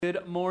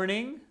Good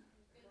morning.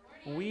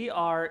 We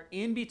are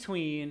in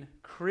between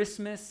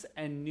Christmas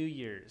and New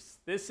Year's.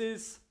 This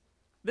is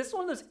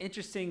one of those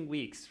interesting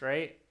weeks,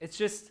 right?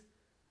 It's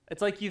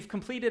like you've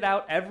completed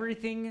out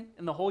everything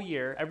in the whole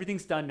year.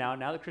 Everything's done now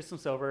that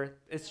Christmas is over.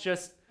 It's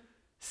just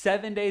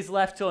 7 days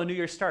left till a New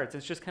Year starts.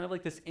 It's just kind of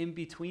like this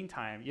in-between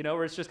time,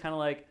 where it's just kind of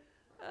like,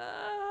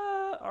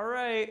 all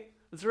right,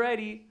 it's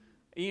ready,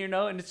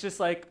 and it's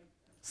just like,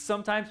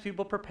 sometimes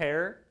people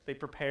they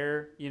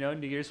prepare,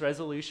 New Year's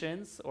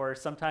resolutions, or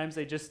sometimes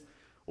they just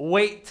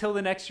wait till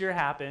the next year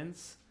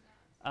happens.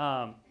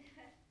 But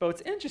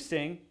what's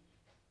interesting,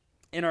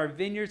 in our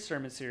Vineyard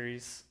sermon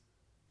series,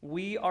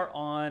 we are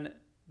on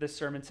the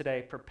sermon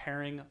today,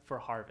 Preparing for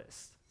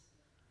Harvest.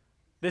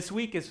 This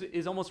week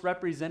is almost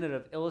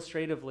representative,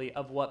 illustratively,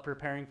 of what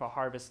preparing for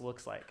harvest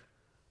looks like.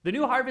 The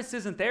new harvest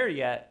isn't there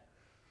yet,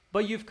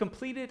 but you've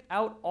completed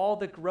out all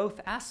the growth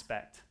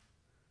aspect.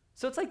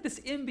 So it's like this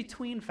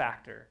in-between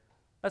factor.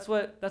 That's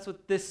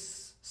what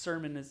this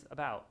sermon is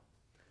about.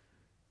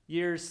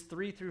 Years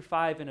 3 through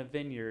 5 in a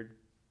vineyard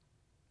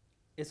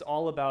is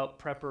all about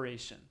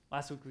preparation.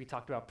 Last week we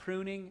talked about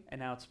pruning, and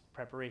now it's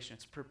preparation.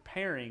 It's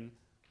preparing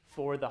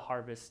for the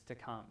harvest to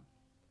come.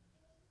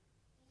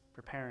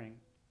 Preparing.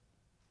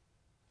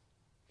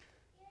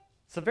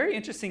 So very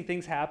interesting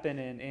things happen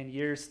in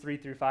years 3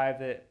 through 5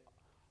 that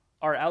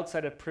are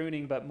outside of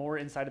pruning, but more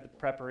inside of the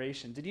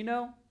preparation. Did you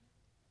know?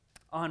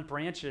 On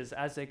branches,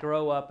 as they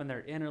grow up and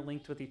they're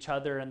interlinked with each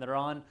other and they're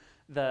on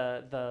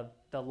the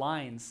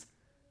lines,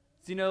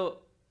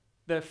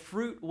 the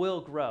fruit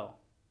will grow.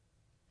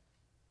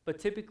 But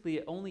typically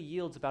it only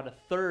yields about a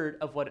third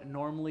of what it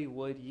normally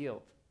would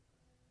yield.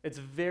 It's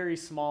a very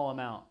small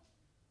amount.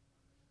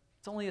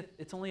 It's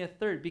only a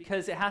third,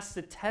 because it has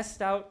to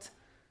test out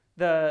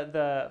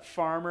the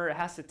farmer. It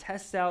has to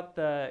test out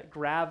the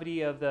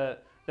gravity of the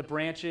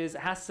branches.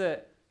 It has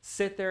to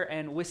sit there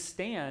and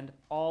withstand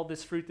all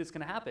this fruit that's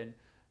going to happen.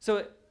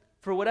 So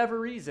for whatever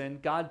reason,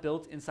 God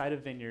built inside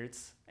of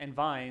vineyards and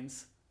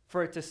vines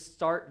for it to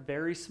start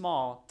very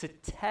small, to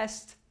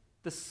test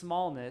the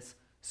smallness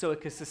so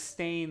it could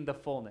sustain the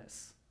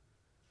fullness.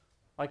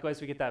 Likewise,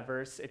 we get that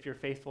verse, if you're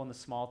faithful in the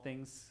small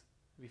things,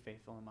 you'll be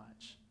faithful in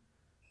much.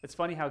 It's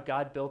funny how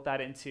God built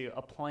that into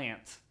a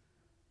plant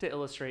to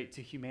illustrate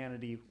to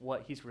humanity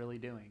what he's really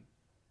doing.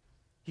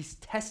 He's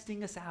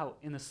testing us out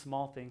in the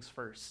small things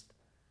first.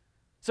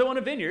 So in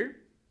a vineyard,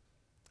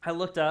 I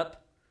looked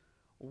up,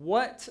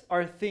 what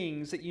are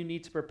things that you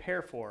need to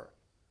prepare for?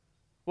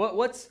 What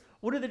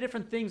are the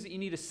different things that you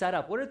need to set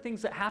up? What are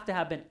things that have to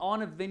happen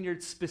on a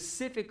vineyard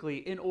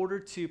specifically in order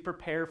to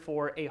prepare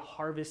for a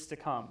harvest to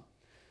come?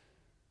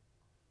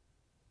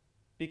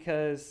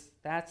 Because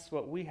that's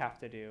what we have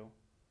to do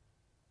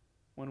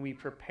when we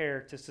prepare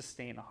to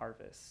sustain a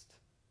harvest.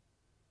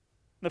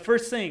 The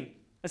first thing,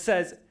 it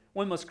says,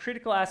 one of the most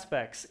critical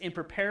aspects in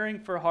preparing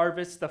for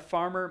harvest, the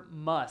farmer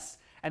must,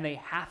 and they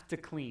have to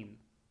clean.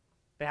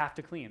 They have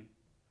to clean.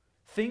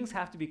 Things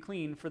have to be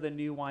clean for the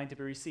new wine to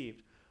be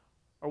received.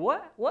 Or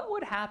what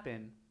would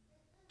happen?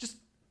 Just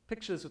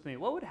picture this with me.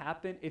 What would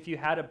happen if you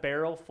had a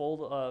barrel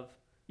full of,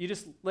 you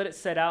just let it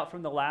set out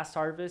from the last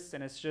harvest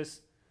and it's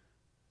just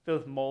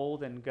filled with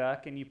mold and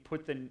guck, and you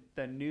put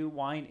the new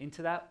wine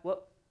into that?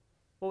 What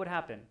would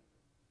happen?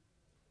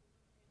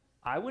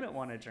 I wouldn't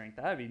want to drink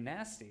that. That'd be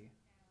nasty.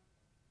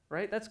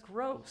 Right? That's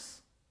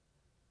gross.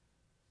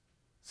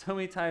 So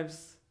many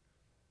times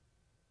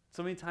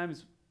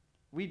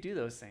we do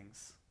those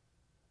things.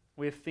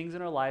 We have things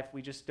in our life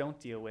we just don't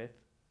deal with,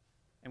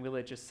 and we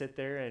let it just sit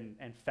there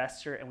and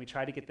fester, and we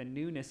try to get the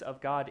newness of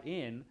God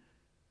in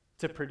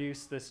to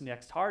produce this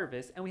next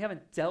harvest, and we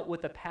haven't dealt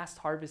with the past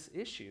harvest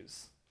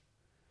issues.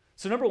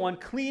 So number one,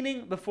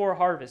 cleaning before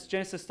harvest.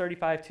 Genesis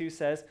 35:2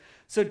 says,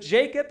 "So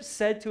Jacob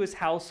said to his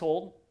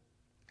household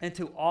and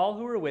to all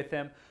who were with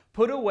him,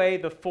 'Put away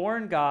the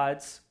foreign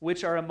gods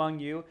which are among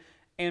you,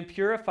 and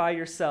purify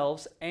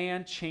yourselves,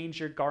 and change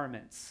your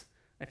garments.'"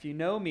 If you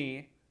know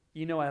me,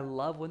 you know I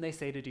love when they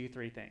say to do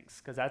three things,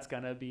 because that's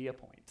going to be a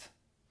point.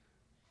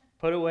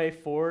 Put away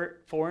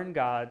foreign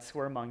gods who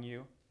are among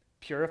you,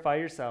 purify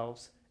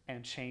yourselves,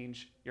 and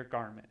change your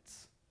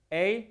garments.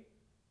 A,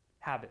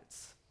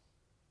 habits.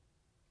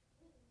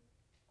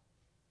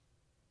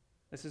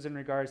 This is in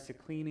regards to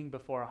cleaning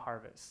before a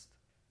harvest.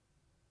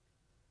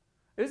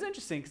 It was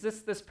interesting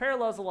because this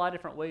parallels a lot of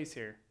different ways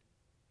here,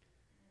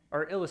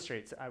 or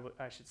illustrates,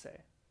 I should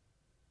say.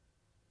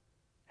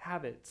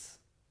 Habits.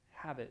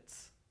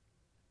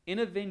 In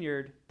a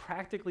vineyard,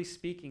 practically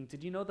speaking,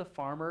 did you know the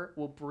farmer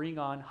will bring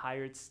on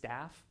hired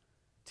staff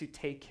to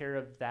take care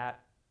of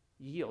that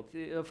yield?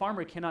 A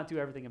farmer cannot do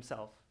everything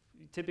himself.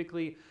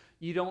 Typically,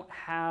 you don't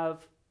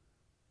have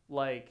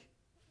like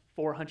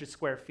 400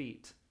 square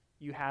feet.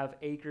 You have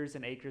acres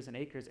and acres and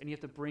acres, and you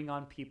have to bring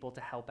on people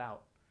to help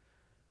out.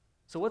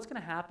 So what's going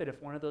to happen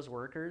if one of those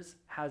workers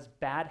has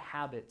bad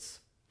habits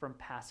from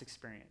past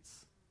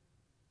experience?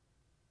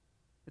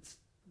 It's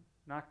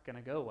not going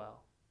to go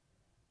well.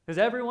 Because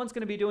everyone's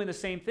going to be doing the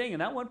same thing, and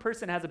that one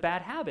person has a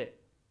bad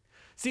habit.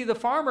 See, the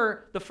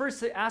farmer, the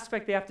first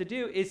aspect they have to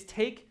do is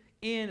take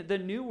in the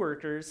new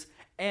workers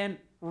and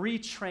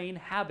retrain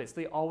habits.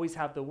 They always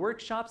have the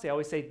workshops. They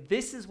always say,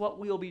 this is what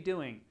we'll be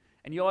doing.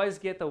 And you always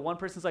get the one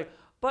person's like,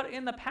 but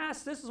in the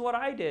past, this is what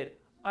I did.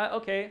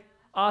 Okay,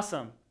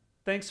 awesome.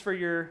 Thanks for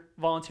your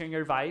volunteering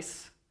your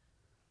advice,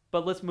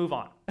 but let's move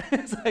on.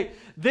 It's like,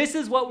 this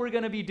is what we're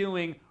going to be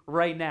doing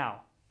right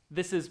now.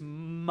 This is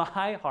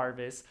my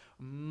harvest,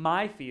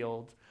 my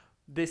field.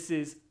 This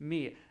is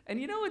me.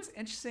 And you know what's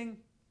interesting?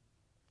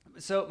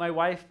 So my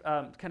wife,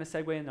 kind of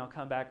segue and I'll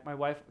come back. My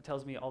wife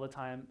tells me all the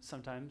time,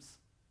 sometimes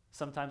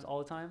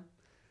all the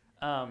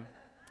time.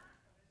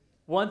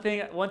 One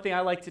thing I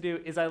like to do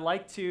is I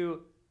like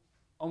to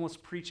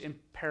almost preach in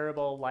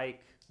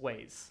parable-like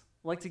ways.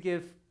 I like to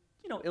give,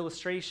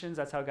 illustrations.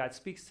 That's how God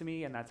speaks to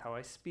me, and that's how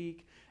I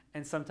speak.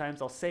 And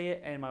sometimes I'll say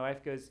it, and my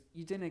wife goes,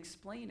 you didn't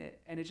explain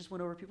it, and it just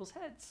went over people's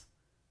heads.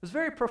 It was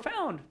very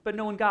profound, but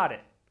no one got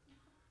it.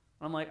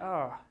 I'm like,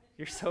 oh,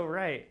 you're so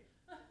right.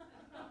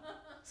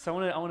 So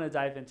I want to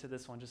dive into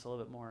this one just a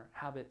little bit more.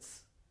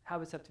 Habits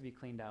have to be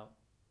cleaned out.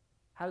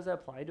 How does that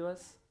apply to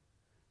us?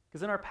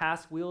 Because in our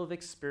past, we'll have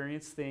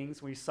experienced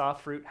things we saw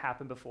fruit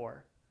happen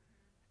before.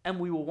 And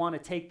we will want to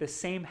take the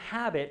same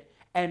habit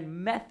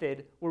and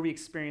method where we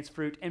experience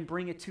fruit and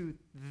bring it to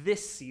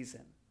this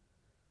season.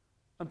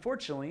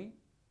 Unfortunately,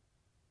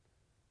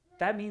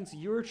 that means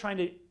you're trying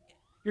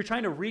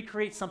to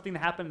recreate something that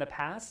happened in the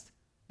past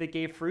that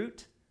gave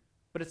fruit,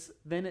 but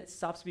then it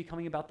stops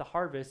becoming about the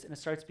harvest and it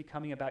starts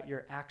becoming about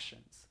your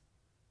actions.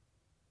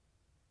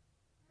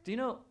 Do you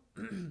know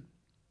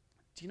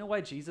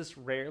why Jesus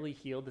rarely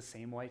healed the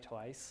same way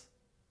twice?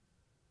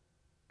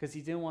 Because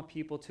he didn't want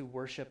people to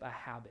worship a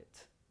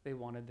habit. They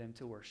wanted them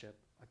to worship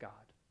a God.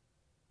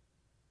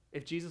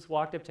 If Jesus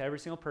walked up to every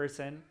single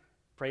person,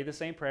 prayed the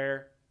same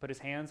prayer, put his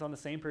hands on the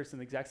same person,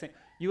 the exact same,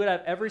 you would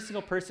have every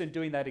single person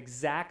doing that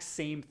exact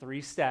same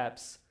 3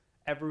 steps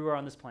everywhere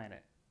on this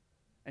planet.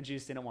 And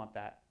Jesus didn't want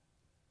that.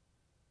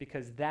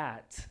 Because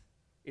that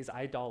is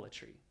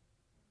idolatry.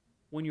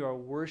 When you are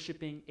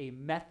worshiping a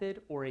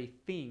method or a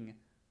thing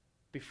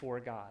before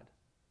God.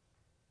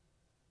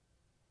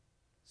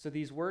 So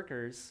these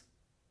workers,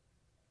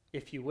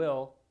 if you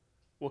will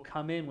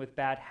come in with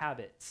bad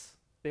habits.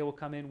 They will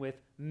come in with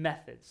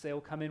methods. They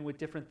will come in with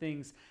different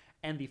things.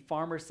 And the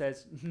farmer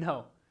says,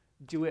 no,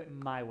 do it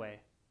my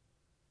way.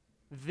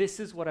 This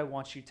is what I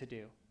want you to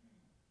do.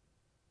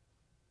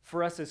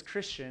 For us as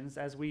Christians,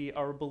 as we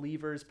are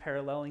believers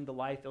paralleling the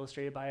life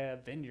illustrated by a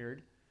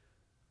vineyard,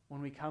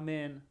 when we come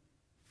in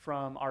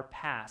from our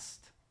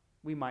past,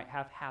 we might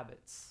have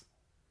habits.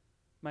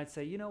 We might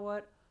say, you know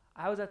what?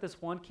 I was at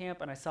this one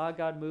camp and I saw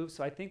God move,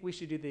 so I think we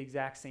should do the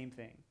exact same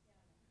thing.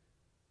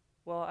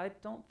 Well, I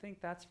don't think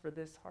that's for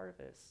this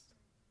harvest.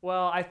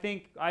 Well, I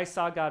think I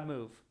saw God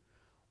move.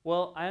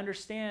 Well, I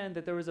understand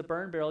that there was a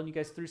burn barrel and you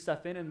guys threw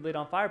stuff in and lit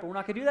on fire, but we're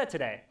not going to do that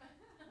today.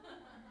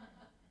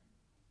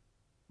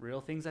 Real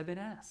things I've been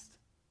asked,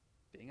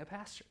 being a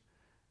pastor.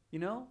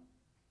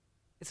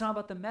 It's not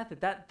about the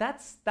method.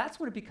 That's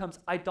when it becomes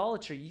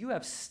idolatry. You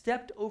have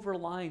stepped over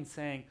lines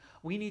saying,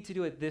 we need to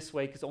do it this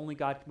way because only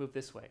God can move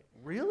this way.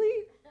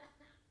 Really?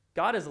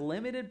 God is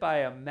limited by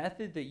a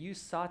method that you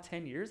saw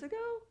 10 years ago?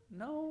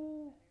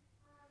 No.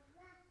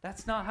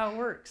 That's not how it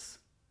works.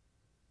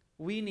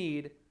 We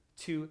need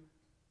to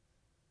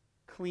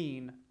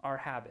clean our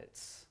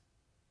habits.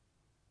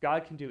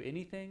 God can do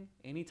anything,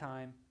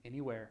 anytime,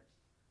 anywhere.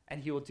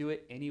 And he will do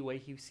it any way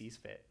he sees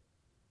fit.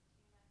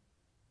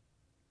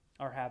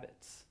 Our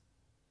habits.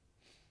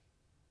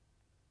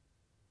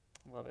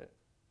 Love it.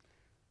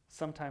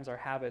 Sometimes our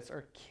habits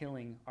are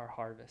killing our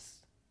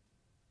harvest.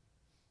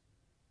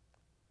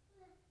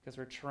 Because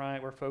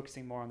we're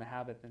focusing more on the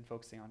habit than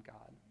focusing on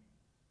God.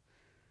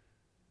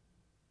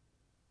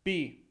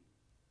 B,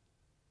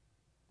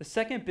 the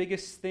second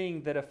biggest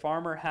thing that a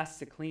farmer has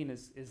to clean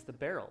is the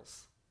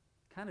barrels.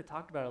 Kind of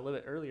talked about it a little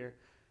bit earlier.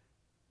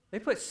 They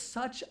put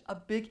such a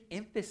big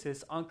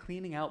emphasis on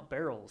cleaning out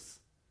barrels.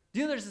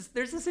 There's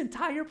this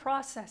entire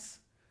process.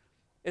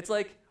 It's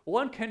like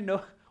one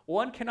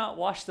cannot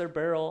wash their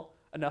barrel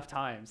enough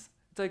times.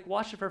 It's like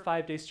wash it for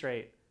 5 days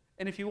straight.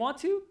 And if you want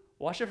to,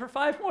 wash it for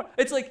 5 more.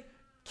 It's like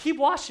keep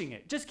washing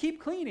it. Just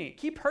keep cleaning it.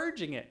 Keep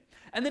purging it.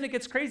 And then it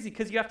gets crazy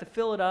because you have to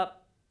fill it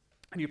up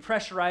and you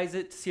pressurize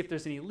it to see if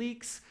there's any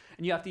leaks.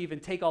 And you have to even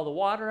take all the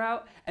water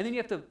out. And then you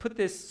have to put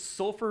this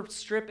sulfur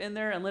strip in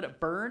there and let it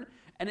burn.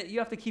 And you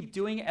have to keep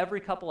doing it every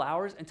couple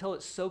hours until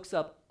it soaks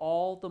up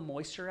all the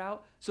moisture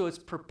out so it's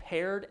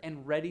prepared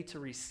and ready to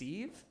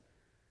receive.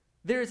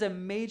 There's a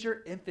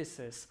major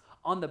emphasis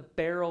on the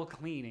barrel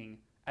cleaning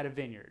at a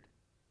vineyard.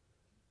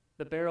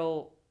 The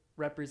barrel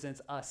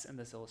represents us in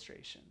this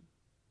illustration.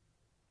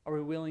 Are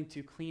we willing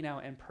to clean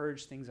out and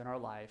purge things in our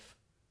life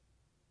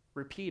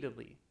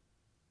repeatedly?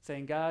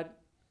 Saying, God,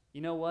 you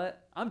know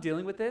what? I'm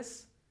dealing with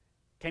this.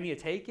 Can you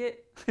take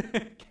it?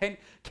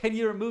 Can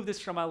you remove this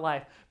from my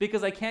life?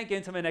 Because I can't get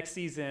into my next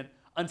season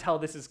until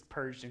this is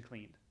purged and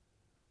cleaned.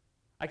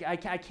 I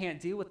can't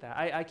deal with that.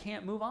 I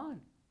can't move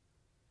on.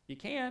 You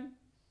can,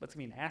 but it's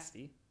going to be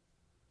nasty.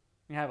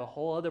 You have a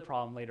whole other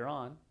problem later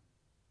on.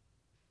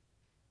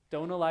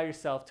 Don't allow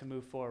yourself to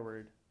move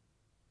forward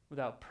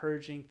without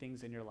purging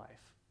things in your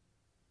life.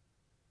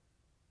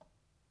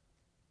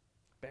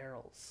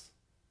 Barrels.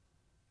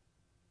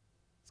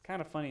 It's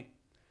kind of funny.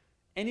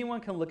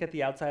 Anyone can look at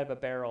the outside of a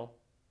barrel,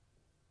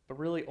 but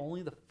really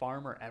only the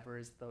farmer ever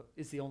is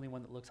the only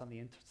one that looks on the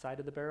inside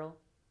of the barrel,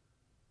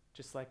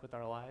 just like with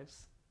our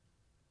lives.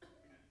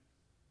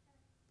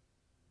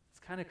 It's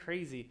kind of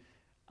crazy.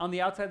 On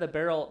the outside of the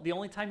barrel, the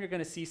only time you're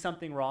going to see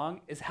something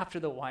wrong is after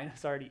the wine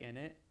is already in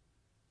it.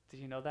 Did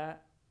you know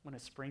that? When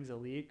it springs a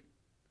leak,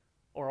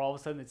 or all of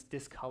a sudden it's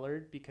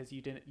discolored because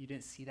you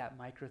didn't see that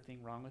micro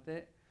thing wrong with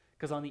it.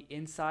 Because on the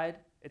inside,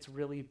 it's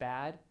really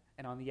bad,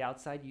 and on the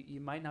outside, you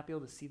might not be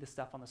able to see the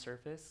stuff on the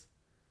surface.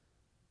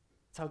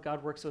 That's how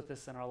God works with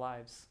us in our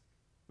lives.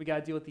 We got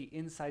to deal with the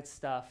inside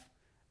stuff,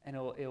 and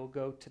it'll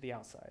go to the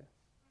outside.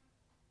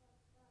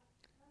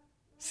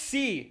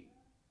 C,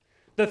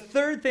 the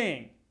third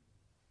thing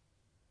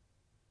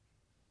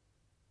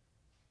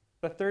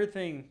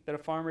that a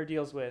farmer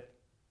deals with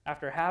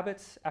after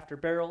habits, after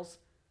barrels,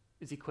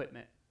 is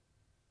equipment.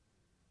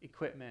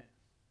 Equipment.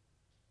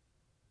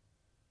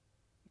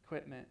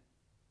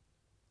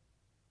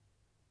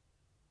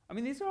 I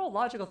mean, these are all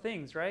logical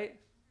things, right?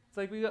 It's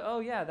like we go, oh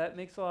yeah, that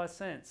makes a lot of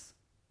sense.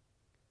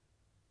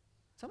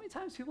 So many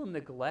times people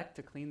neglect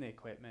to clean the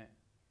equipment.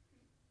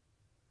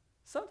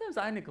 Sometimes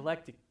I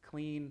neglect to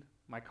clean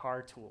my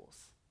car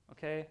tools,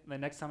 okay? And the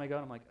next time I go,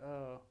 I'm like,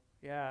 oh,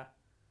 yeah,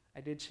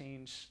 I did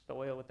change the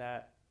oil with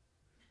that.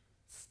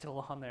 It's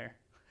still on there.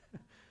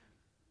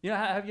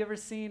 Have you ever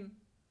seen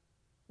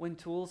when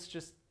tools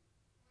just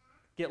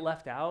get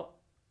left out,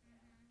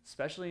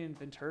 especially in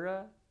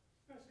Ventura?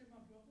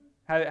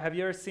 Have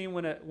you ever seen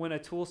when a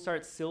tool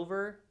starts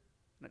silver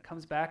and it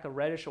comes back a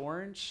reddish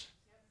orange?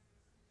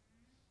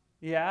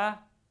 Yeah?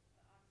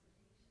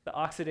 The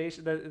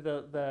oxidation,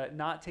 the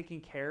not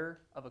taking care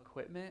of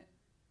equipment.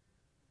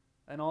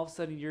 And all of a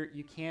sudden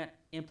you can't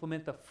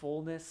implement the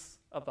fullness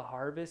of the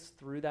harvest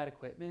through that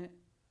equipment.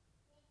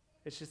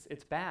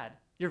 It's bad.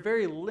 You're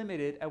very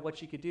limited at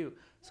what you could do.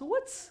 So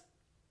what's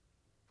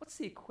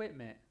the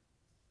equipment?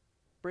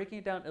 Breaking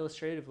it down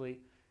illustratively,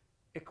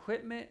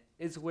 equipment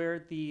is where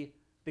the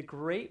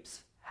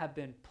grapes have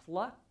been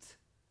plucked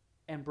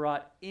and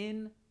brought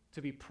in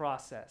to be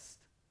processed.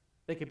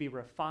 They could be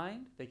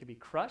refined, they could be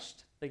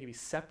crushed, they could be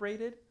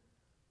separated.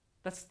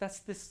 That's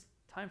this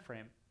time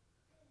frame.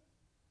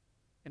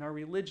 In our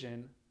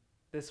religion,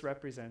 this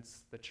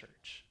represents the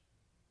church.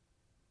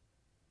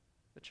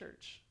 The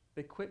church.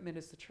 The equipment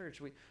is the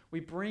church. We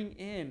bring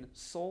in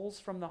souls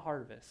from the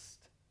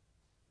harvest.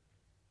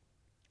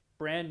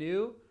 Brand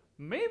new,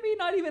 maybe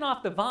not even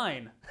off the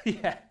vine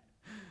yet,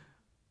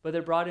 but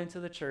they're brought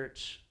into the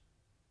church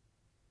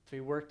to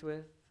be worked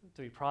with,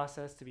 to be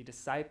processed, to be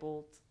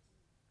discipled,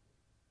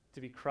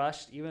 to be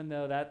crushed, even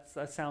though that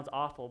sounds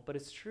awful, but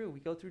it's true. We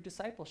go through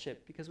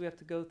discipleship because we have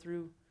to go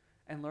through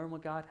and learn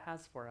what God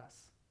has for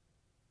us.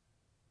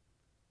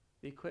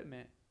 The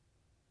equipment.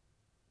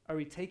 Are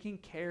we taking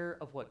care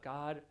of what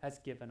God has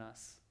given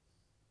us?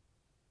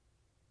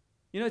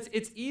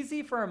 It's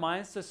easy for our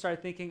minds to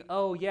start thinking,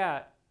 oh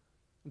yeah,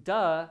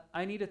 duh,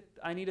 I need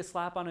to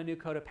slap on a new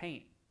coat of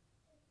paint.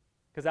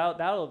 Because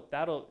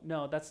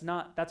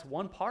that's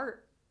one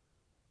part.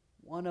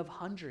 One of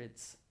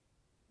hundreds.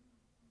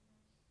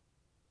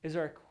 Is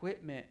our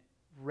equipment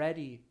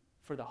ready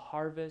for the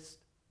harvest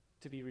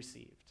to be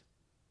received?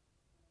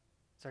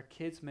 Is our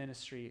kids'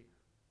 ministry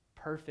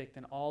perfect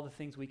in all the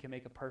things we can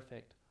make it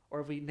perfect? Or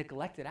have we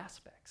neglected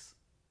aspects?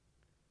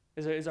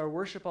 Is our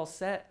worship all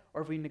set,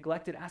 or have we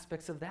neglected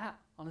aspects of that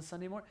on a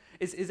Sunday morning?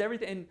 Is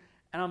everything,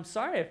 and I'm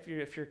sorry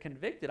if you're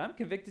convicted. I'm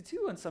convicted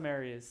too in some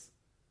areas.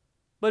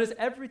 But is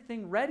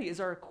everything ready?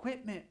 Is our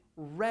equipment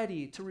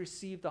ready to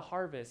receive the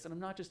harvest? And I'm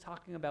not just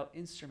talking about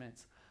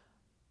instruments.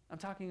 I'm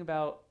talking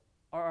about,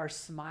 are our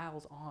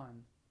smiles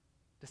on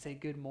to say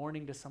good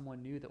morning to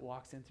someone new that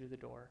walks in through the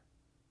door?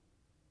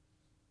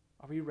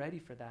 Are we ready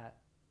for that?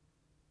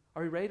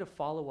 Are we ready to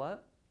follow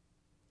up?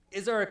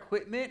 Is our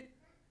equipment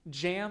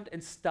jammed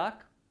and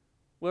stuck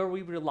where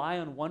we rely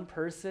on one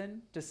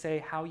person to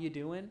say, how you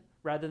doing?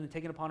 Rather than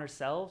taking it upon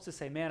ourselves to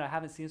say, man, I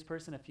haven't seen this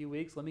person in a few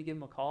weeks. Let me give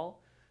him a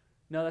call.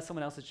 No, that's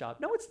someone else's job.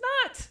 No, it's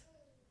not.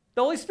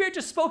 The Holy Spirit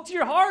just spoke to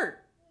your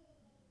heart.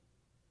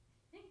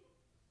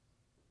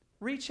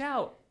 Reach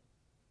out.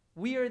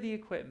 We are the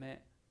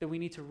equipment that we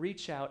need to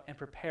reach out and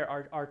prepare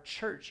our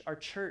church,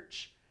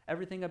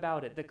 everything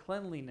about it, the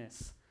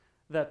cleanliness,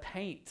 the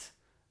paint,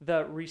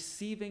 the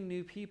receiving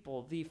new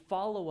people, the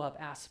follow-up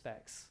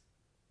aspects.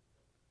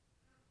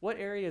 What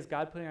area is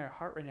God putting in our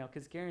heart right now?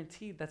 Because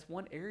guaranteed, that's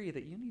one area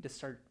that you need to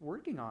start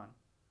working on.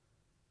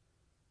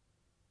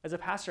 As a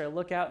pastor, I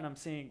look out and I'm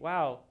seeing,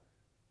 wow,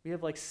 we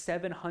have like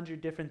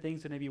 700 different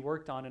things that need to be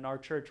worked on in our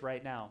church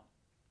right now.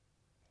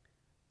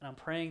 And I'm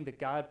praying that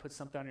God puts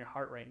something on your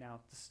heart right now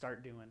to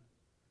start doing.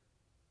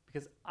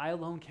 Because I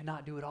alone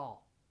cannot do it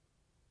all.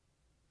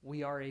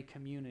 We are a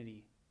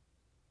community.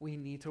 We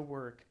need to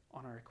work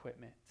on our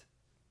equipment.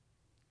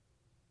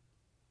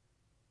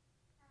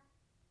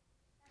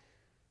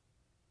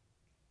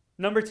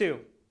 Number 2,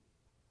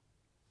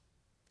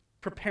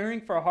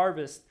 preparing for a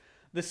harvest,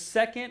 the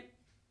second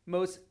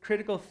most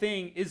critical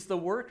thing is the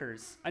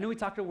workers. I know we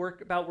talked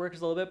about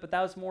workers a little bit, but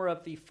that was more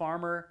of the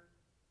farmer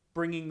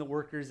bringing the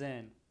workers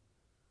in.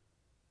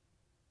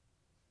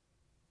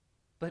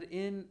 But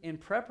in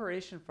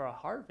preparation for a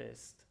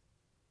harvest,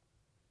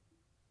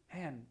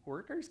 man,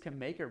 workers can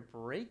make or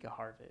break a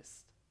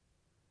harvest.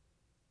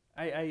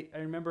 I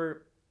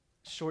remember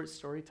short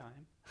story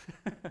time.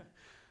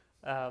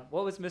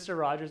 What was Mr.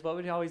 Rogers? What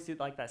would he always do?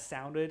 Like that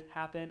sound would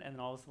happen, and then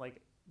all of a sudden,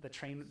 like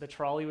the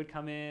trolley would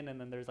come in, and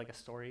then there's like a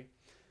story.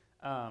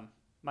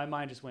 My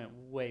mind just went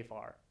way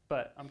far,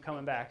 but I'm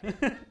coming back.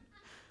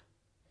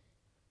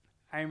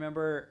 I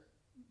remember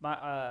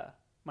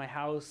my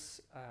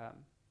house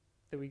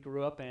that we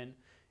grew up in.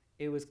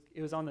 It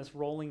was on this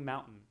rolling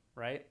mountain,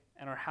 right?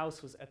 And our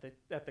house was at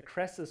the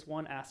crest of this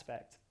one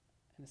aspect,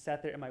 and it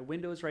sat there. And my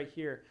window was right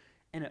here,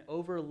 and it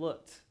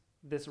overlooked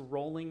this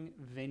rolling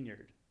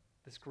vineyard,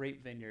 this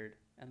grape vineyard,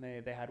 and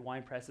they had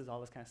wine presses, all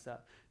this kind of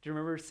stuff. Do you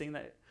remember seeing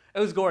that? It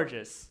was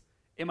gorgeous.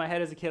 In my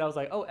head as a kid, I was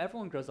like, oh,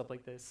 everyone grows up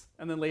like this.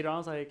 And then later on, I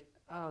was like,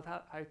 oh,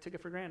 I took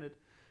it for granted.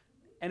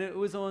 And it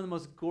was one of the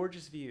most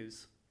gorgeous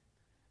views.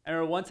 I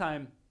remember one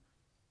time,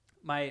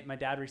 my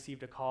dad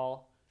received a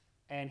call,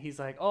 and he's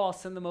like, oh, I'll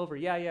send them over.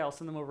 Yeah, I'll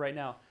send them over right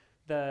now.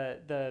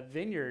 The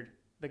vineyard,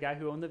 the guy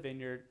who owned the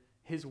vineyard,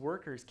 his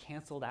workers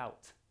canceled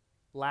out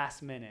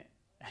last minute.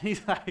 And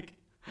he's like,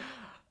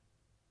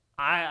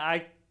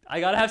 I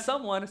got to have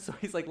someone. So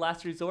he's like,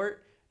 last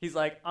resort. He's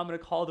like, I'm going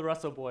to call the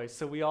Russell boys.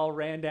 So we all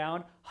ran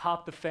down,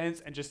 hopped the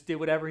fence, and just did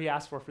whatever he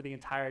asked for the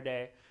entire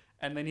day.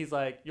 And then he's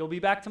like, you'll be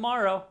back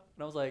tomorrow.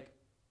 And I was like,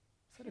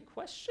 is that a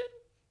question?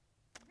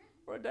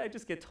 Or did I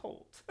just get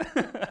told?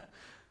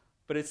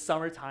 But it's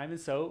summertime, and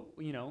so,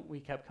 we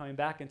kept coming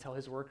back until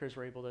his workers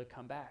were able to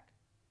come back.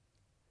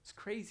 It's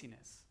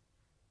craziness.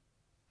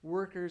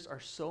 Workers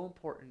are so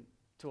important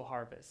to a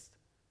harvest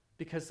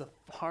because the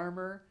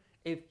farmer,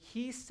 if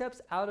he steps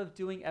out of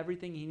doing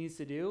everything he needs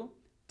to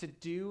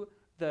do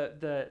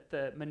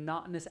the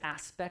monotonous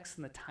aspects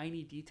and the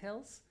tiny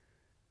details,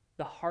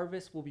 the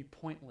harvest will be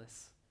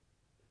pointless.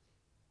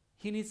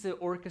 He needs to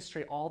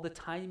orchestrate all the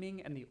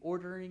timing and the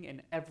ordering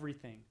and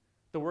everything.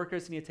 The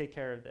workers need to take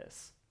care of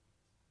this.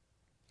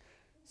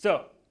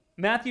 So,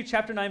 Matthew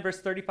chapter 9, verse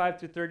 35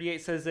 through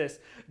 38 says this: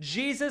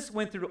 Jesus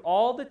went through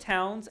all the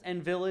towns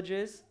and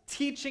villages,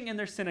 teaching in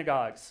their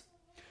synagogues,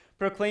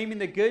 proclaiming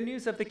the good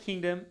news of the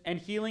kingdom and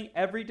healing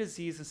every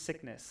disease and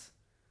sickness.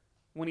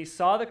 When he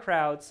saw the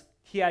crowds,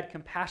 he had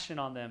compassion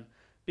on them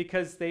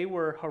because they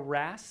were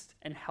harassed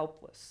and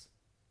helpless,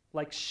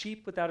 like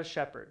sheep without a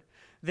shepherd.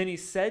 Then he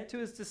said to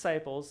his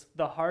disciples,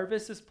 the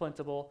harvest is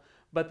plentiful,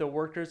 but the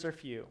workers are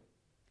few.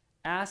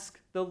 Ask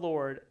the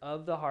Lord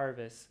of the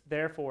harvest,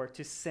 therefore,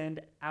 to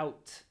send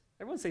out.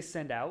 Everyone say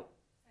send out.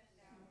 Send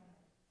out.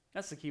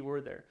 That's the key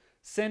word there.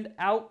 Send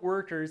out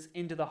workers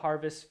into the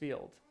harvest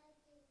field.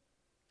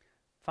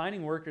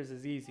 Finding workers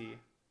is easy,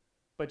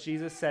 but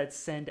Jesus said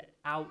send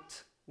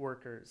out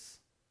workers.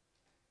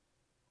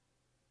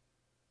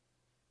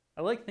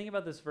 I like thinking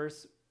about this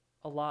verse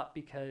a lot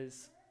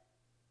because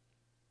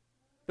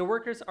the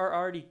workers are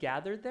already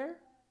gathered there.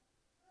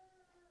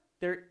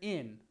 They're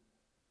in.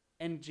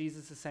 And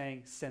Jesus is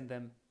saying, send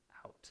them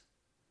out.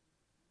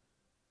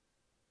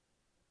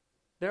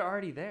 They're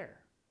already there.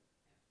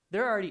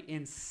 They're already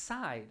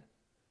inside.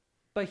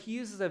 But he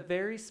uses a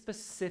very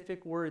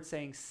specific word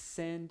saying,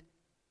 send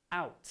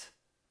out.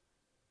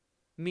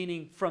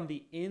 Meaning from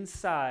the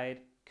inside,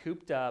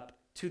 cooped up,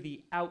 to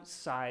the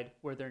outside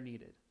where they're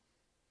needed.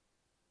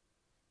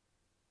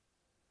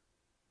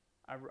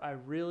 I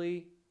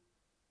really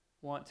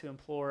want to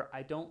implore,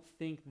 I don't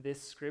think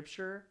this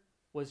scripture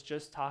was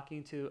just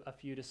talking to a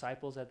few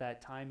disciples at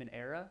that time and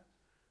era,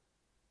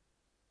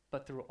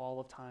 but through all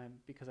of time,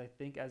 because I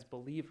think as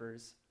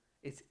believers,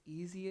 it's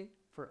easy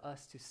for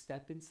us to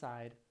step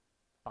inside,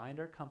 find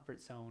our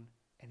comfort zone,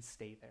 and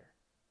stay there.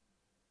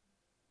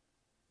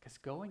 Because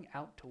going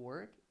out to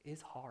work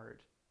is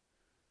hard.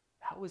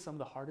 That was some of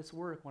the hardest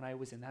work when I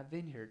was in that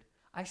vineyard.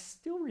 I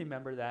still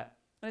remember that,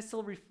 and I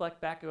still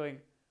reflect back going,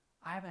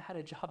 I haven't had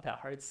a job that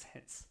hard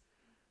since.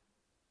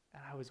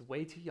 And I was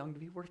way too young to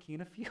be working in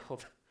a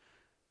field.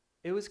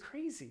 It was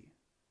crazy.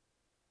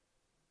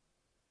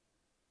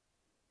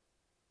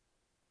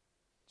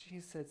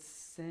 Jesus said,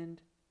 send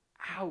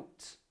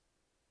out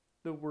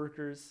the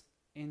workers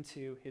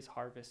into his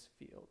harvest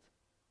field.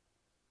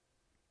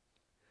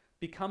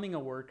 Becoming a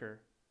worker.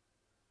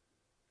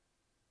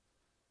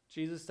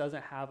 Jesus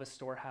doesn't have a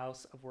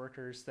storehouse of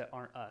workers that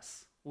aren't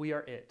us. We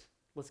are it.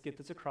 Let's get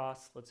this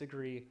across. Let's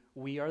agree.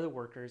 We are the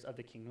workers of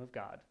the kingdom of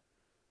God.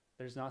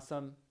 There's not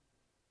some,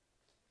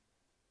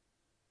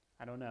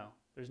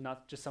 there's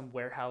not just some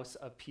warehouse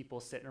of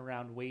people sitting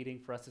around waiting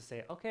for us to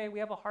say, okay, we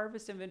have a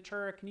harvest in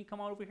Ventura. Can you come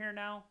on over here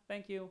now?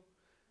 Thank you.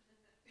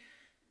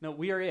 No,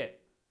 we are it.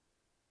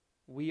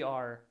 We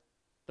are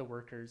the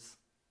workers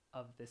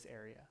of this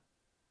area.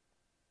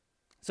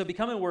 So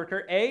become a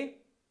worker. A,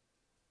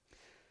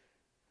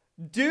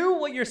 do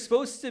what you're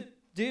supposed to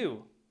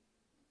do.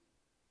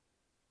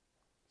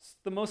 It's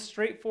the most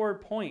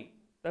straightforward point.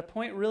 That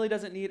point really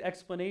doesn't need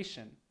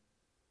explanation.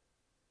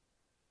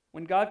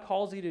 When God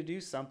calls you to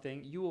do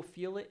something, you will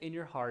feel it in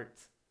your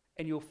heart,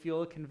 and you'll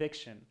feel a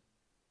conviction.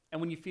 And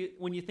when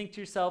you think to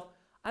yourself,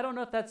 I don't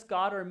know if that's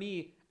God or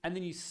me, and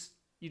then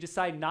you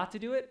decide not to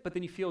do it, but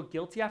then you feel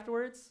guilty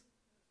afterwards,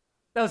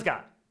 that was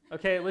God.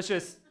 Okay, let's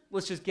just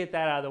get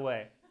that out of the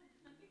way.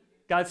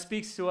 God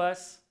speaks to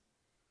us.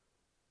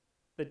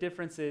 The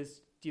difference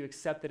is, do you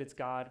accept that it's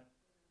God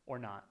or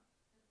not?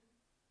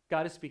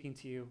 God is speaking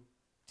to you.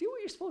 Do what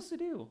you're supposed to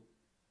do.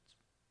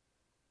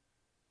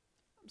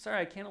 I'm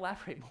sorry, I can't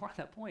elaborate more on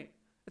that point.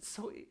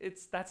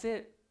 That's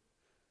it.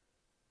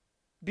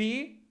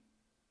 B,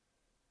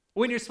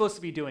 when you're supposed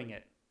to be doing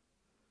it.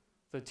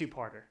 It's a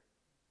two-parter.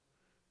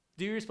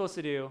 Do what you're supposed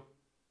to do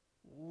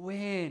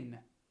when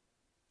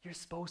you're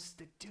supposed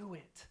to do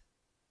it.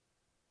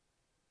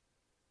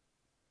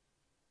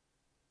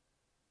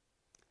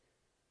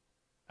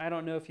 I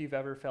don't know if you've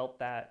ever felt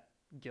that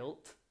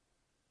guilt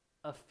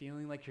of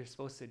feeling like you're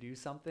supposed to do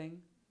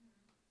something,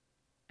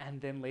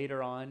 and then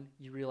later on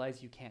you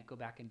realize you can't go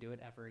back and do it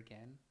ever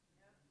again.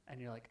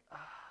 And you're like,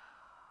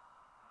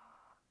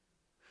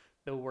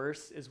 The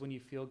worst is when you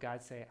feel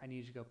God say, I need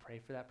you to go pray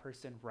for that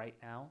person right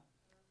now.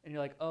 And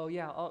you're like, oh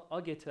yeah,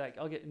 I'll get to that.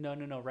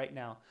 No, right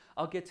now.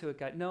 I'll get to it,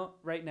 God. No,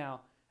 right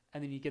now.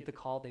 And then you get the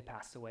call, they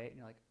passed away, and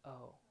you're like,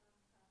 oh,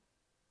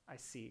 I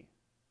see.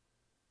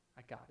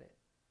 I got it.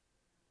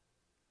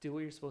 Do what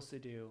you're supposed to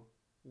do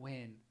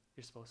when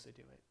you're supposed to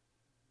do it.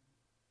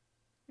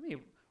 I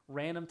mean,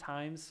 random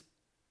times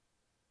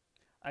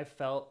I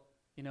felt,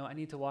 I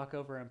need to walk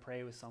over and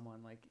pray with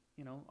someone. Like,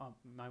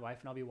 my wife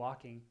and I'll be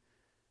walking.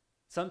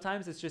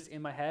 Sometimes it's just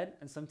in my head,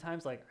 and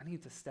sometimes I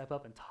need to step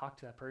up and talk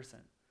to that person.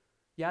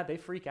 Yeah, they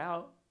freak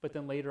out, but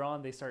then later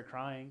on they start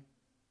crying.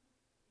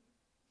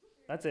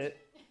 That's it.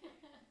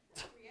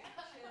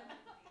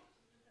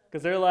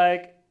 Because they're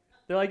like,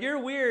 you're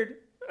weird.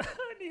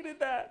 I needed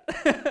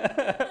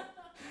that.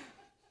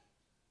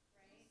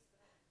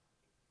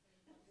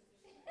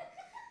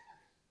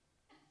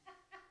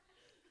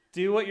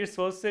 Do what you're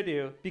supposed to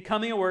do.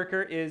 Becoming a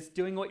worker is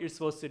doing what you're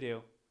supposed to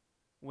do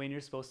when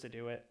you're supposed to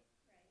do it.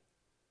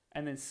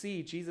 And then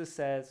C, Jesus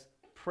says,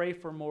 pray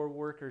for more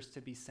workers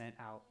to be sent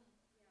out.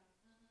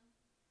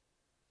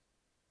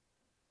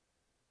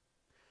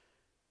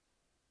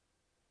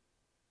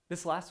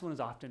 This last one is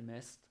often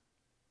missed.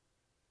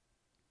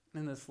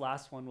 And this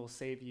last one will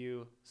save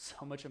you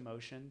so much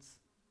emotions,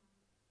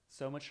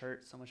 so much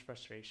hurt, so much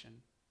frustration.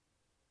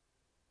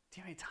 Do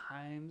you know how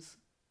many times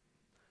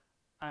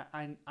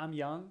I'm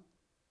young,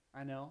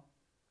 I know.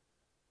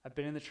 I've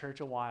been in the church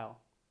a while.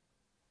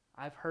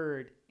 I've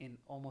heard in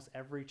almost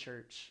every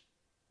church,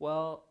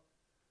 well,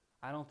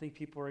 I don't think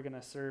people are going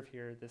to serve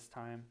here this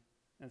time.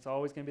 And it's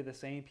always going to be the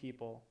same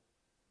people.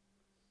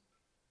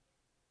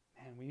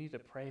 Man, we need to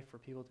pray for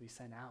people to be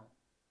sent out.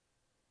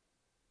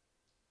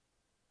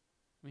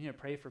 We need to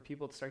pray for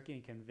people to start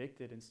getting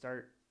convicted and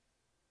start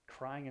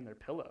crying in their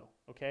pillow,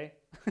 okay?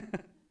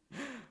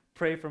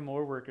 Pray for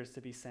more workers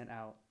to be sent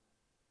out.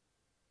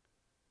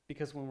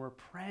 Because when we're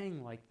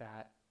praying like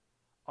that,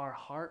 our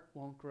heart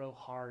won't grow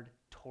hard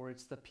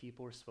towards the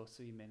people we're supposed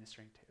to be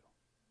ministering to. Do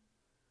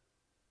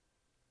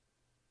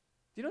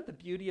you know what the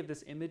beauty of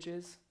this image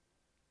is?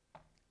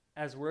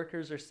 As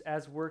workers,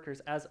 as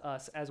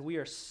us, as we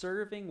are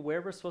serving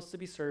where we're supposed to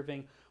be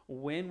serving,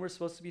 when we're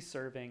supposed to be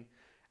serving,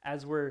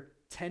 as we're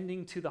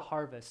tending to the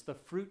harvest, the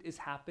fruit is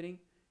happening.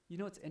 You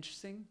know what's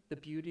interesting? The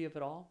beauty of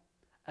it all?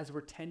 As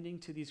we're tending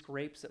to these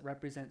grapes that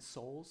represent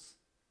souls,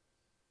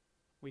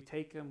 we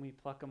take them, we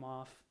pluck them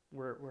off.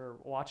 We're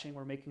watching,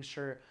 we're making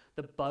sure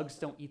the bugs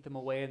don't eat them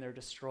away and they're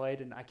destroyed,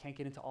 and I can't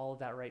get into all of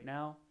that right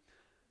now.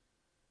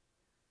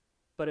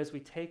 But as we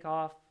take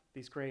off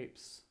these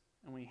grapes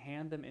and we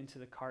hand them into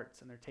the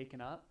carts and they're taken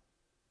up,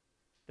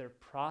 they're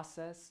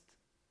processed,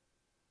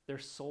 their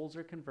souls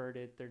are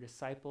converted, they're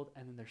discipled,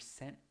 and then they're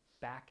sent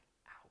back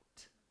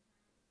out.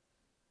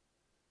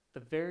 The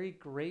very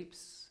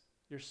grapes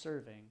you're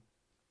serving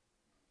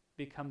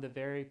become the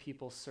very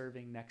people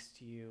serving next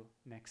to you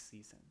next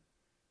season.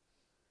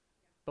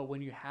 But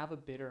when you have a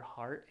bitter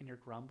heart and you're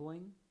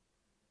grumbling,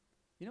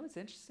 you know what's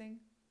interesting?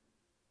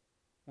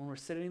 When we're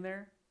sitting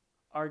there,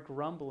 our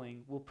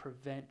grumbling will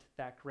prevent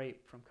that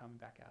grape from coming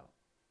back out.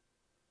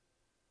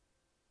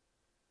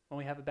 When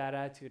we have a bad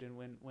attitude and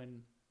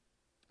when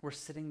we're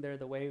sitting there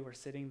the way we're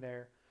sitting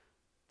there,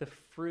 the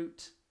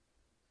fruit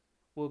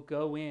will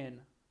go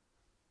in,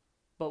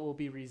 but will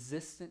be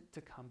resistant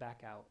to come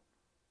back out.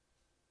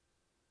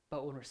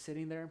 But when we're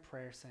sitting there in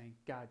prayer saying,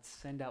 God,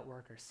 send out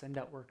workers, send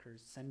out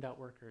workers, send out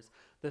workers,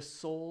 the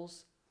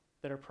souls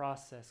that are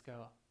processed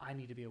go, I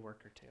need to be a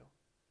worker too.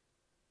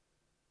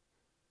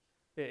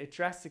 It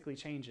drastically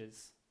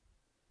changes.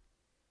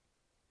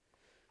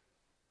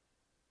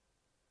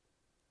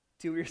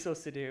 Do what you're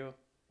supposed to do,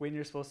 when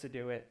you're supposed to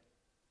do it,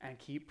 and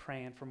keep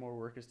praying for more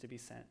workers to be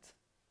sent.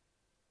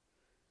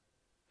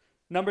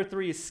 Number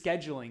 3 is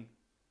scheduling.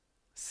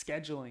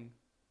 Scheduling.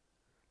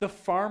 The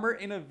farmer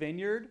in a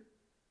vineyard,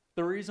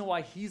 the reason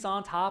why he's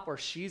on top or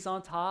she's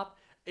on top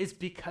is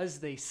because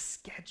they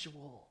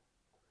schedule.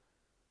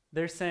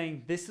 They're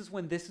saying this is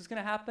when this is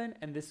going to happen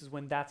and this is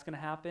when that's going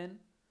to happen.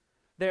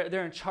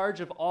 They're in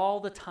charge of all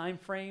the time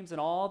frames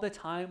and all the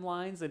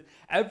timelines and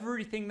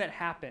everything that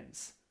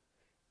happens.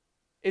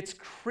 It's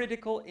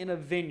critical in a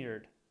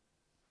vineyard.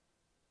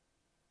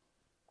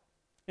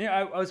 You know,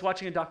 I was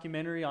watching a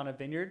documentary on a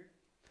vineyard,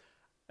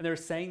 and they were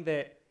saying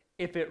that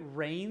if it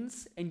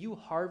rains and you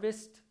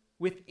harvest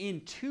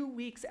within 2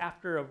 weeks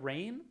after a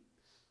rain,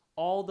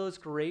 all those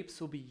grapes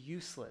will be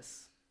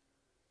useless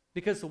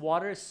because the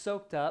water is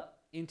soaked up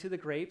into the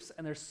grapes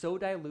and they're so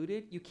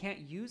diluted you can't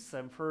use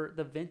them for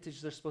the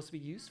vintage they're supposed to be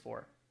used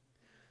for.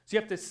 So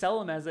you have to sell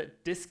them as a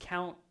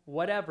discount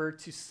whatever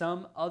to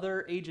some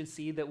other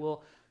agency that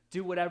will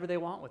do whatever they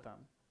want with them.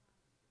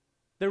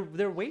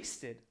 They're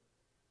wasted.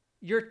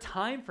 Your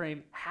time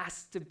frame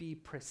has to be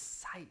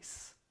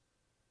precise.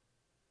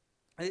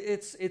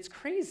 It's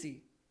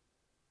crazy.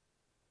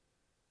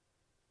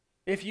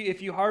 If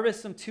you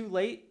harvest them too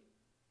late,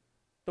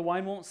 the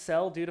wine won't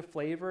sell due to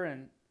flavor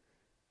and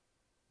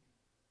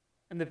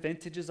the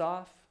vintage is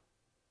off.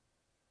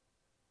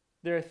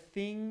 There are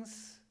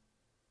things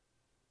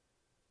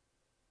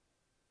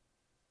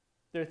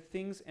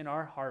in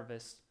our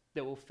harvest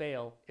that will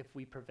fail if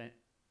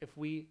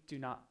we do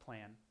not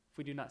plan, if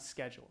we do not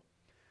schedule.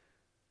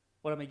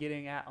 What am I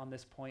getting at on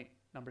this point,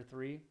 number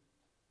 3?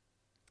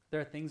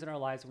 There are things in our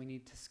lives we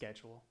need to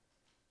schedule.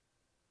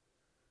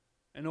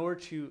 In order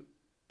to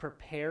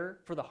prepare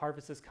for the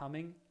harvest that's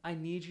coming, I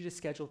need you to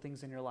schedule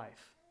things in your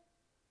life.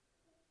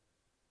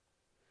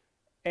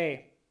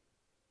 A,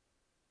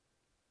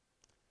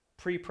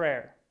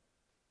 pre-prayer.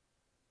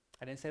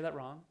 I didn't say that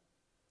wrong.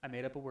 I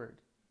made up a word.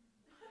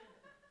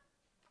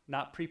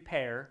 Not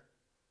prepare,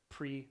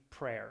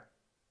 pre-prayer.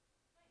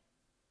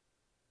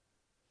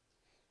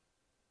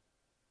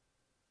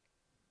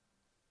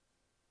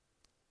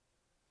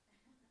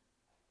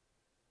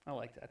 I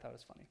liked it. I thought it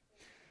was funny.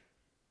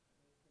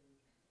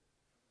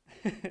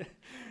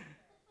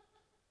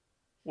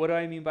 What do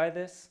I mean by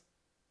this?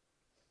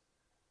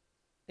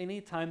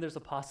 Anytime there's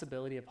a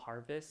possibility of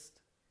harvest,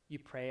 you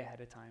pray ahead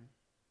of time.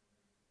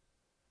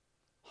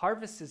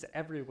 Harvest is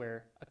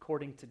everywhere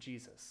according to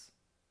Jesus.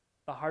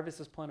 The harvest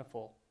is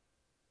plentiful.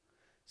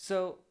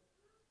 So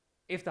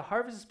if the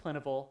harvest is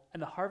plentiful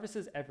and the harvest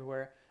is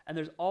everywhere and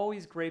there's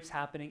always grapes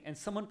happening and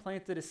someone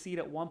planted a seed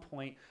at one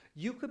point,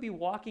 you could be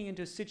walking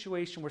into a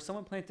situation where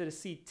someone planted a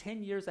seed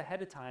 10 years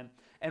ahead of time,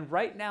 and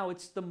right now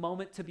it's the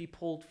moment to be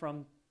pulled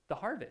from the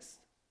harvest.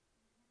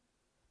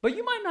 But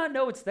you might not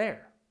know it's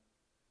there.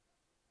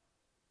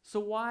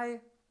 So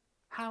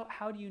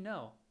how do you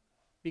know?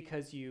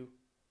 Because you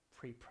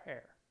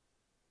prepare.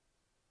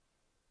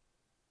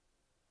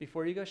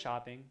 Before you go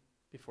shopping,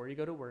 before you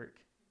go to work,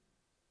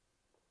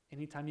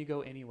 anytime you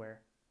go anywhere,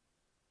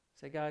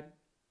 say, God,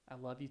 I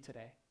love you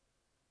today.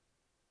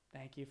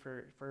 Thank you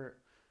for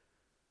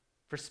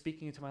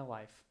speaking into my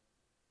life.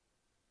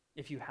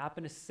 If you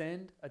happen to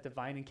send a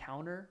divine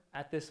encounter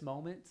at this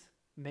moment,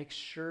 make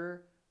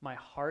sure my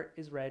heart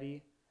is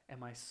ready and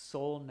my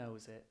soul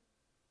knows it.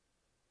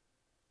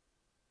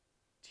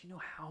 Do you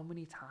know how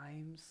many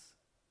times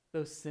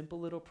those simple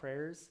little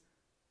prayers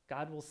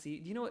God will see?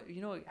 Do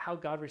you know how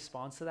God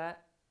responds to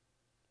that?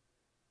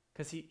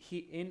 Because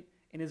he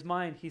in his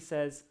mind, he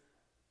says,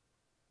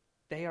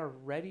 they are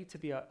ready to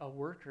be a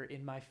worker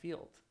in my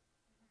field.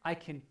 I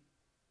can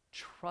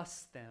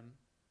trust them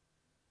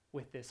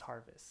with this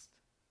harvest.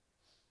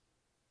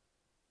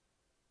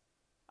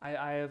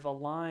 I have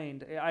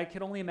aligned. I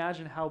can only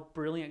imagine how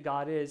brilliant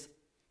God is,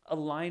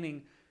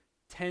 aligning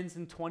 10s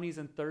and 20s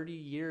and 30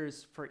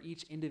 years for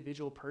each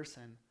individual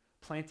person,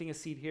 planting a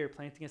seed here,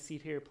 planting a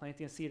seed here,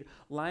 planting a seed,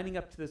 lining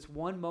up to this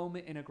one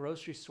moment in a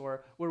grocery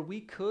store where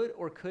we could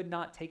or could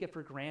not take it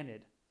for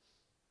granted.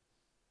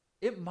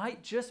 It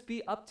might just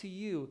be up to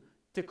you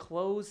to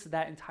close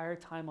that entire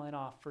timeline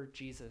off for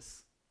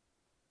Jesus.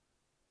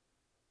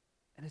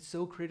 And it's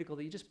so critical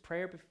that you just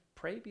pray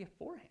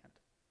beforehand.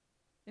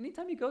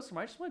 Anytime you go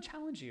somewhere, I just want to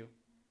challenge you.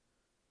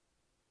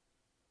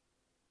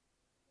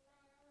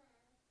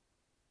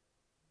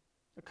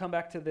 I'll come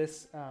back to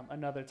this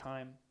another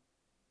time.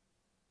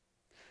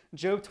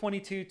 Job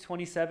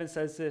 22:27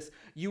 says this,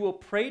 you will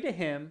pray to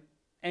him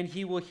and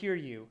he will hear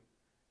you,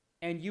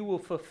 and you will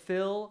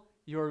fulfill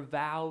your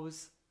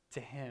vows to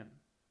him.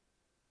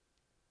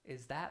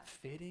 Is that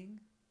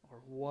fitting or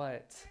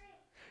what?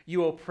 You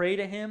will pray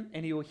to him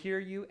and he will hear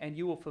you, and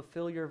you will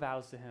fulfill your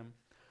vows to him.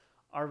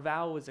 Our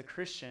vow as a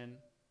Christian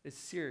is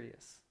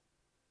serious.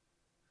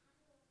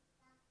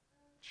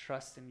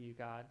 Trust in you,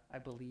 God. I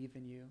believe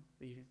in you,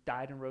 that you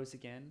died and rose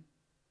again.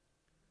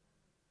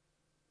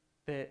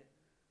 That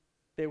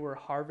they were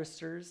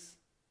harvesters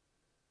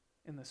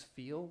in this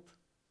field.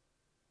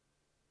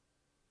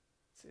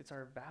 It's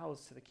our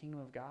vows to the kingdom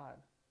of God.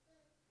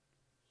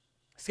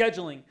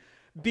 Scheduling.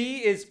 B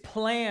is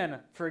plan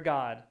for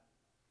God.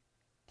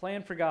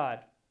 Plan for God.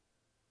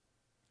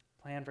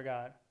 Plan for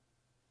God.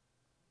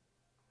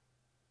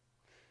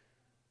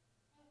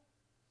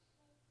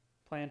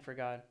 Plan for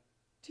God.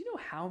 Do you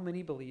know how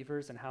many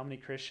believers and how many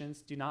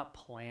Christians do not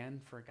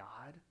plan for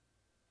God?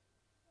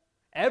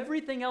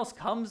 Everything else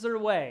comes their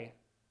way.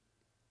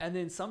 And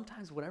then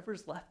sometimes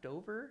whatever's left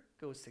over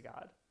goes to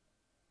God.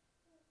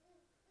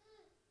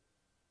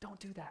 Don't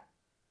do that.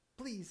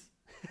 Please.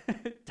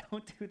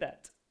 Don't do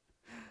that.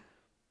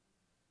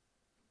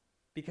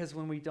 Because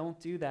when we don't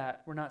do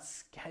that, we're not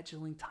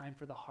scheduling time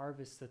for the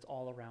harvest that's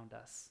all around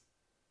us.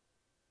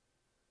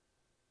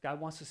 God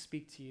wants to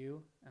speak to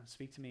you and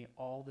speak to me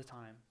all the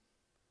time.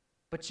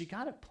 But you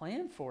got to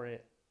plan for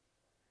it.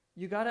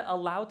 You got to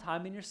allow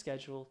time in your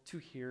schedule to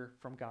hear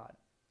from God.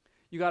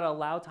 You got to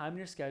allow time in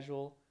your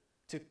schedule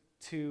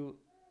to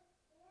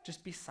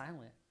just be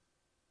silent.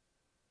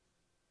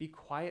 Be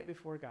quiet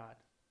before God.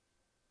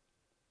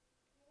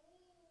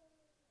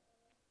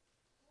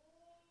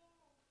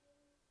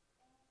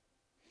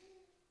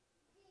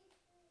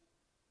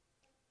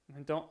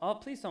 And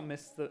please don't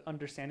miss the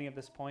understanding of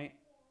this point.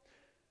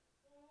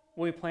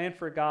 When we plan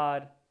for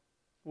God,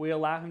 we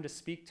allow him to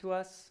speak to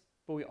us,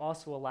 but we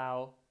also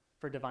allow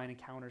for divine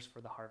encounters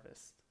for the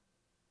harvest.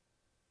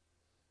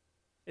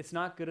 It's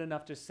not good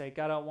enough to say,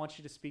 God, I want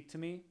you to speak to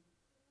me.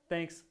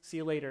 Thanks. See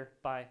you later.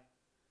 Bye.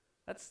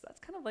 That's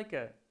kind of like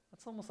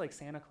that's almost like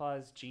Santa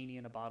Claus genie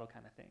in a bottle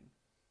kind of thing.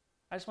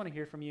 I just want to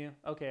hear from you.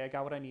 Okay, I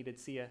got what I needed.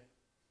 See ya.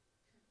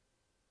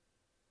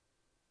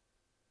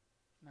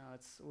 No,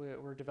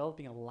 we're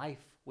developing a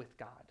life with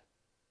God.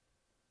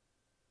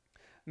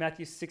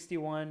 Matthew 6,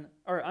 31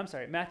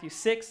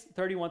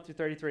 through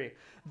 33.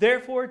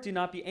 Therefore, do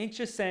not be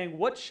anxious, saying,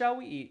 what shall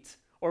we eat?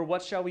 Or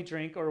what shall we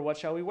drink? Or what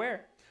shall we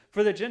wear?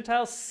 For the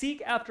Gentiles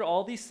seek after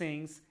all these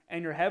things,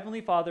 and your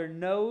heavenly Father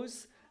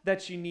knows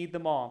that you need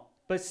them all.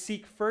 But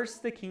seek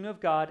first the kingdom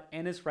of God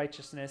and his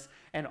righteousness,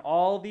 and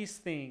all these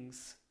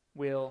things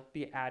will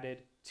be added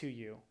to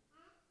you.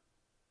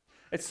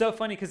 It's so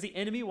funny because the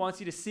enemy wants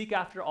you to seek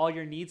after all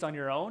your needs on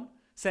your own,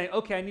 saying,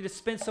 okay, I need to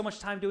spend so much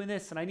time doing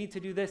this, and I need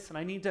to do this, and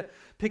I need to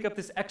pick up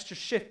this extra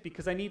shift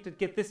because I need to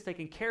get this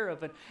taken care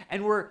of.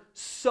 And we're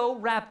so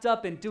wrapped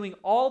up in doing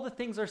all the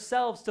things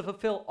ourselves to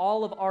fulfill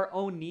all of our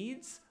own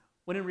needs,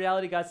 when in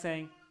reality God's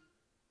saying,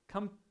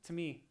 come to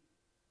me,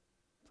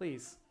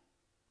 please.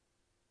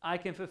 I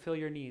can fulfill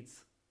your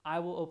needs. I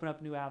will open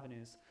up new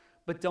avenues.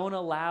 But don't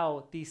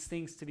allow these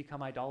things to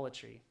become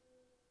idolatry.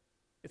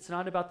 It's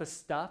not about the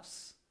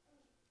stuffs.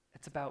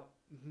 It's about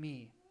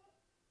me.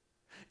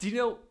 Do you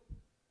know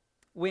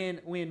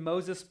when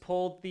Moses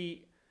pulled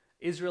the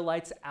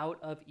Israelites out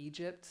of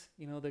Egypt,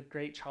 you know, the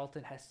great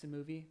Charlton Heston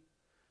movie?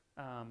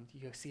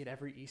 You see it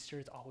every Easter.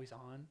 It's always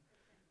on.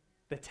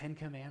 The 10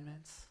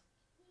 Commandments.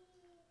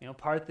 You know,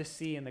 part the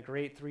sea and the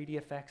great 3D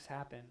effects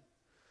happen.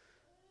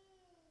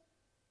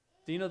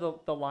 Do you know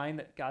the line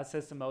that God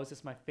says to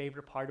Moses, my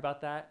favorite part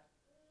about that,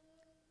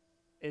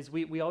 is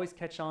we always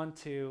catch on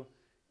to,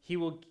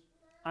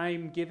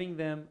 I'm giving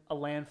them a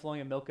land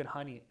flowing of milk and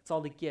honey. It's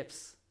all the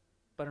gifts.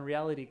 But in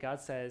reality, God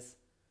says,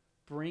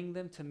 bring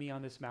them to me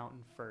on this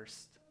mountain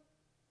first.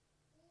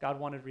 God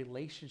wanted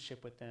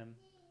relationship with them,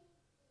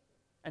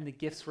 and the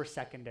gifts were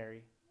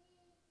secondary.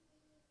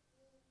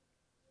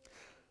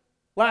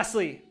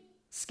 Lastly,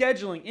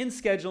 scheduling. In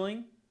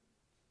scheduling,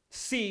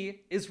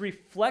 C is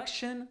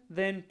reflection,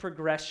 then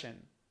progression.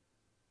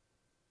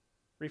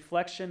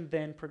 Reflection,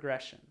 then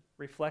progression.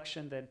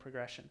 Reflection, then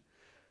progression.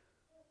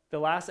 The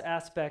last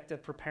aspect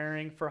of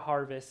preparing for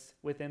harvest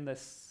within the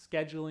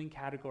scheduling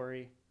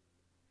category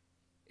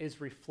is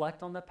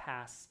reflect on the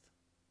past,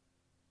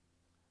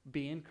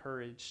 be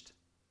encouraged,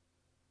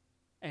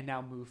 and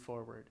now move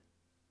forward.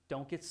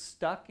 Don't get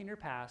stuck in your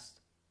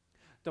past.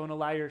 Don't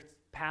allow your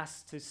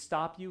past to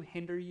stop you,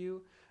 hinder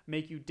you,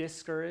 make you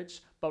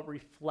discouraged, but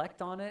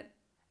reflect on it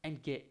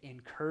and get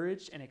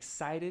encouraged and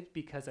excited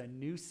because a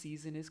new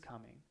season is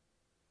coming.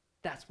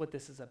 That's what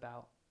this is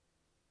about.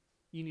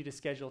 You need to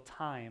schedule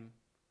time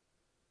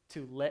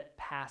to let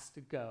past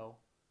go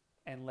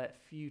and let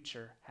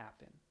future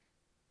happen.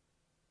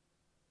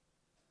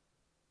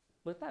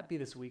 Let that be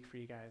this week for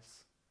you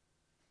guys.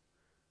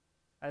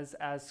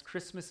 As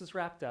Christmas is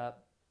wrapped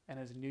up and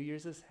as New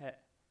Year's is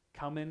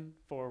coming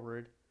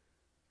forward,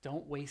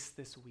 don't waste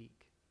this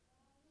week.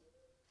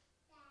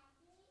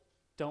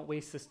 Don't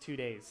waste this 2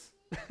 days.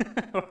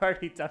 We're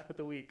already done with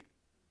the week.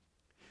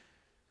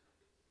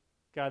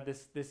 God,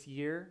 this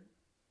year,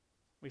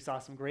 we saw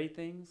some great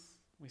things.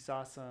 We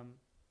saw some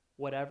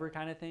whatever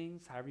kind of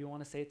things, however you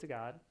want to say it to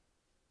God.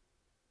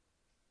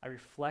 I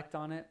reflect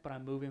on it, but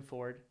I'm moving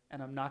forward,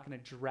 and I'm not going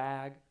to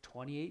drag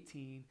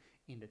 2018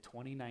 into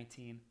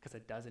 2019 because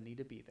it doesn't need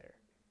to be there.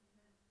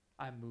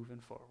 I'm moving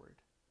forward.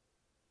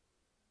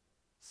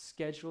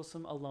 Schedule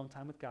some alone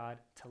time with God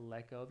to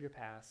let go of your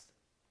past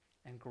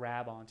and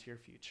grab onto your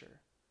future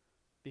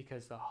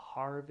because the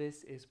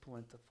harvest is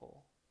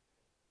plentiful.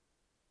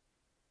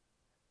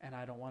 And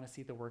I don't want to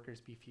see the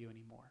workers be few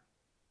anymore.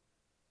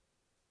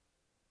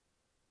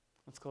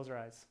 Let's close our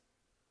eyes.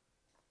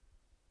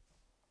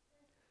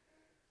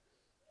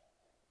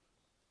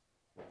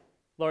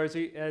 Lord,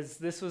 as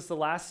this was the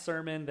last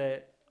sermon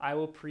that I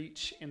will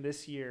preach in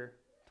this year,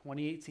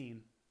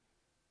 2018,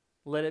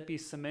 let it be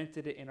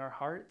cemented in our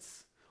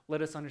hearts.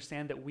 Let us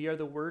understand that we are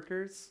the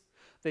workers,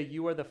 that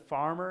you are the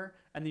farmer,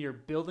 and that you're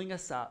building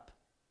us up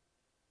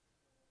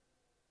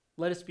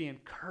Let us be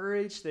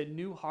encouraged that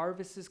new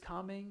harvest is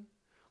coming.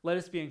 Let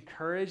us be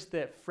encouraged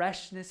that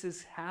freshness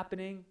is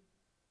happening.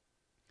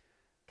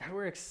 God,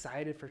 we're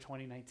excited for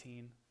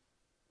 2019.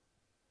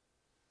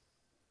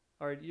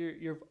 Lord,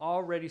 you've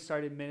already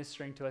started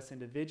ministering to us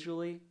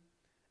individually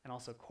and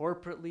also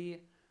corporately.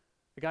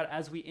 But God,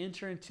 as we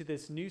enter into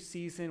this new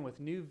season with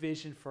new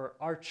vision for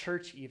our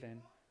church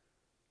even,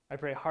 I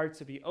pray hearts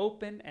to be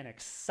open and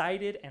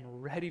excited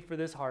and ready for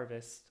this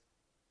harvest.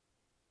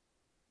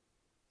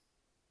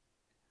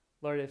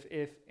 Lord,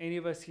 if any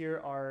of us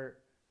here are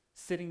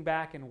sitting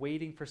back and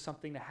waiting for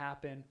something to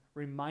happen,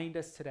 remind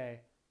us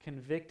today,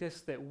 convict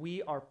us that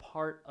we are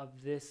part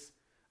of this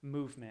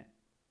movement.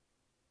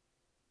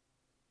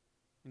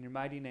 In your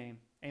mighty name,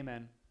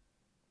 amen.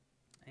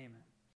 Amen.